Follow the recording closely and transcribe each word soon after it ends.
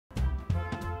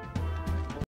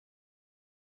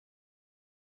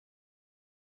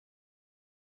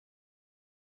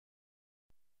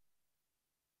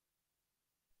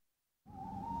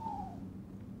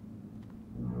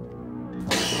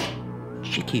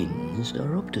chickens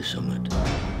are up to something.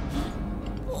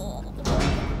 Oh,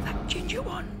 that ginger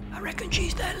one. I reckon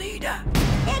she's their leader.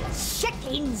 It's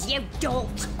chickens, you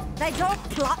dolt. They don't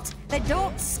plot, they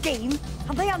don't scheme,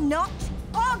 and they are not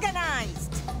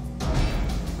organised.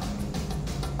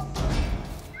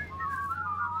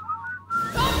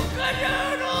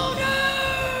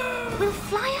 We'll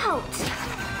fly out.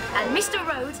 And Mr.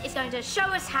 Rhodes is going to show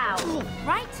us how,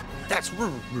 right? That's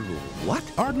what?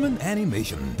 Aardman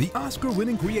Animation, the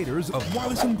Oscar-winning creators of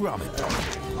Wallace and Gromit,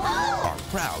 are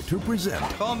proud to present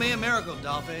Call me a miracle,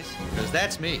 Dollface, because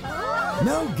that's me.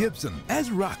 Mel Gibson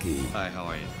as Rocky, Hi, how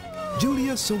are you?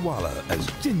 Julia Sawalha as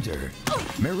Ginger,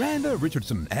 Miranda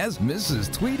Richardson as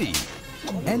Mrs. Tweety,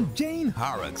 and Jane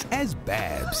Horrocks as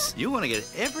Babs. You want to get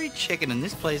every chicken in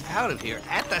this place out of here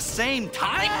at the same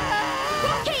time?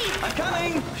 Rocky! I'm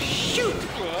coming! Shoot!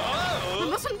 We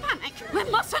mustn't panic. We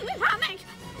mustn't panic.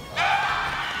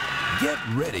 Get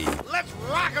ready, Let's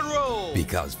rock and roll!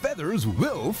 because feathers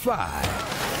will fly.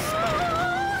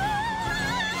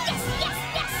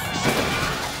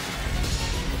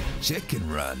 Chicken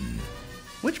Run.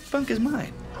 Which funk is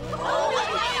mine?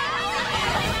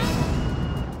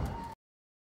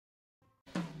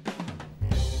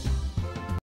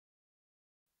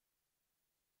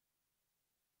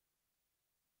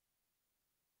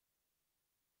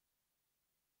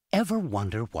 Ever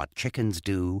wonder what chickens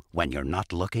do when you're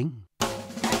not looking?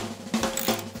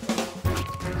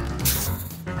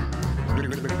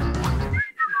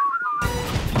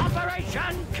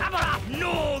 Operation Cover Up!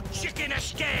 No chicken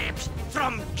escapes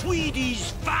from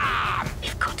Tweedy's farm!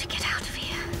 We've got to get out of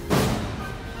here.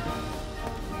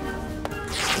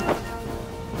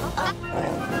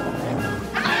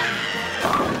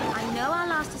 I know our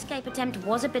last escape attempt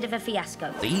was a bit of a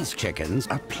fiasco. These chickens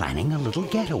are planning a little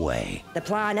getaway. The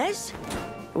plan is,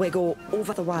 we go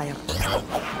over the wire.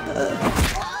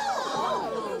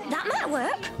 That might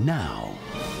work. Now,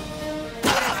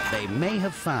 they may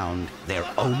have found their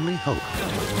only hope.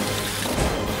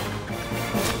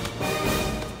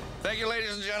 Thank you,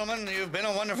 ladies and gentlemen. You've been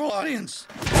a wonderful audience.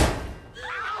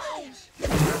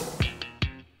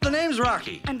 The name's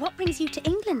Rocky. And what brings you to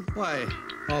England? Why,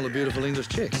 all the beautiful English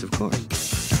chicks, of course.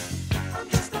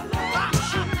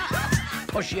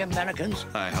 Pushy Americans,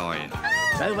 Hi, how are you?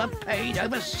 overpaid,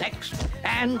 oversexed,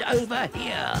 and over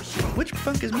here. Which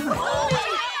funk is mine?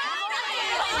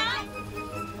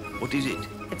 What is it?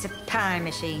 It's a pie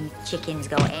machine. Chickens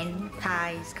go in,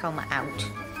 pies come out.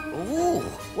 Ooh,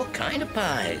 what kind of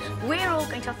pies? We're all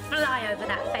going to fly over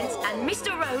that fence, and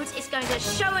Mr. Rhodes is going to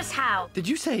show us how. Did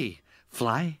you say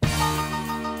fly?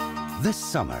 This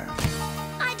summer,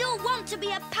 I don't want to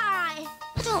be a pie.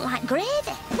 I don't like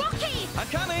gravy. Rocky! I'm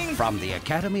coming! from the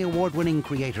Academy Award-winning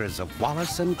creators of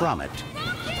Wallace and Gromit,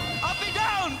 Up and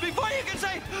down before you can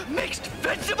say mixed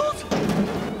vegetables!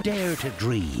 dare to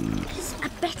dream There's a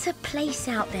better place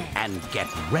out there. and get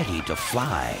ready to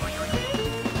fly.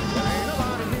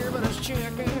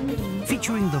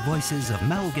 Featuring the voices of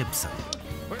Mel Gibson,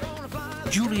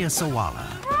 Julia Sawalha,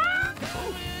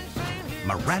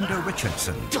 Miranda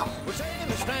Richardson,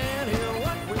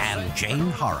 and Jane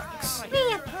Horrocks.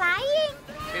 We're flying.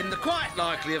 In the quite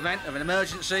likely event of an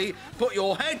emergency, put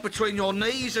your head between your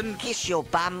knees and Kiss your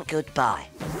bum goodbye.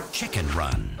 Chicken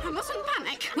Run. We mustn't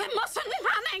panic. We mustn't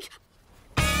panic.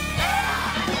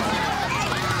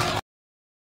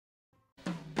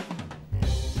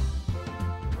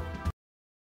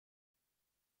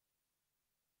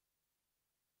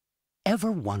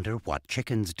 Ever wonder what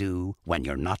chickens do when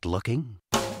you're not looking?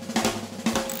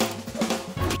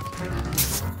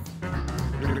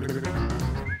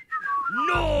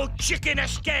 No chicken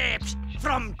escapes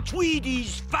from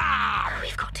Tweedy's farm!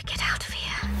 We've got to get out of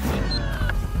here.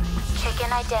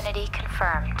 Chicken identity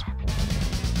confirmed.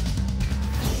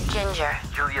 Ginger.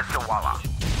 Julia Sawalha.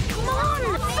 Come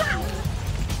on, flap!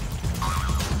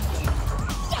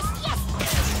 Yes,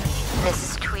 yes! This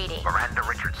is Tweety. Miranda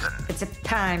Richardson. It's a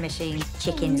pie machine.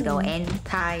 Chickens go in,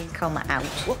 pies come out.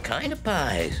 What kind of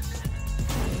pies?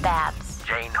 Babs.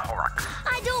 Jane Horrocks.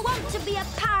 I don't want to be a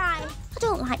pie. I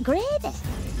don't like gravy.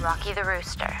 Rocky the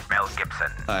Rooster. Mel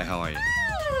Gibson. Hi, how are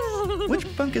you? Which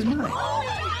funk is mine?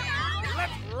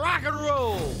 Let's rock and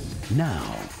roll! Now,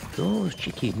 Those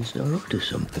chickens are up to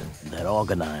something. They're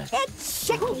organized. It's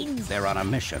chickens. they're on a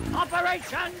mission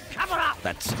Operation Cover Up!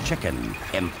 that's chicken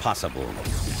impossible.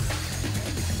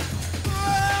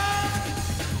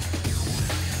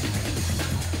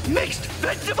 Mixed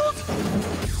vegetables?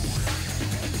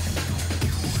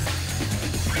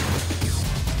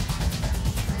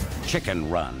 Chicken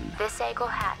Run. This egg will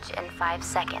hatch in 5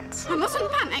 seconds. We mustn't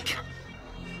panic.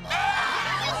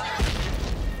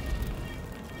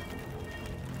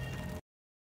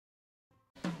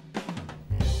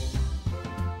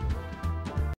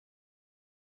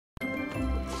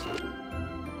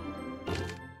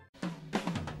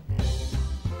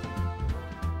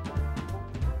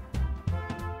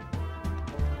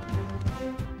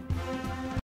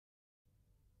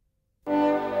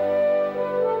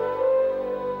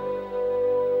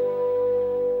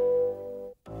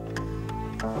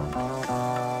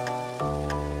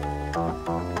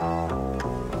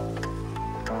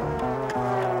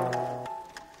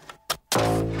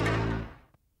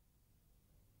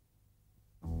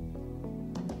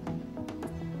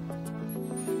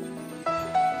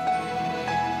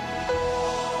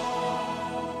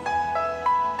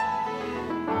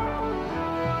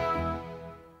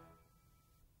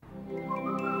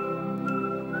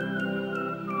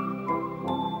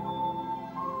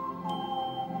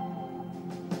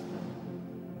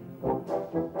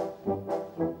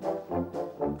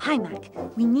 Hi, Mac.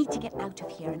 We need to get out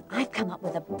of here, and I've come up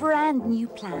with a brand new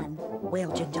plan. Well,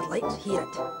 Ginger, let's hear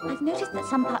it. I've noticed that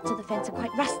some parts of the fence are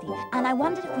quite rusty, and I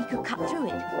wondered if we could cut through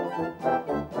it.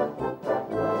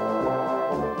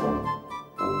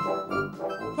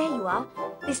 There you are.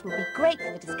 This will be great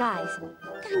for the disguise.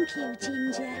 Thank you,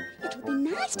 Ginger. It will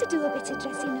be nice to do a bit of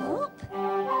dressing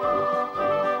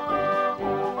up.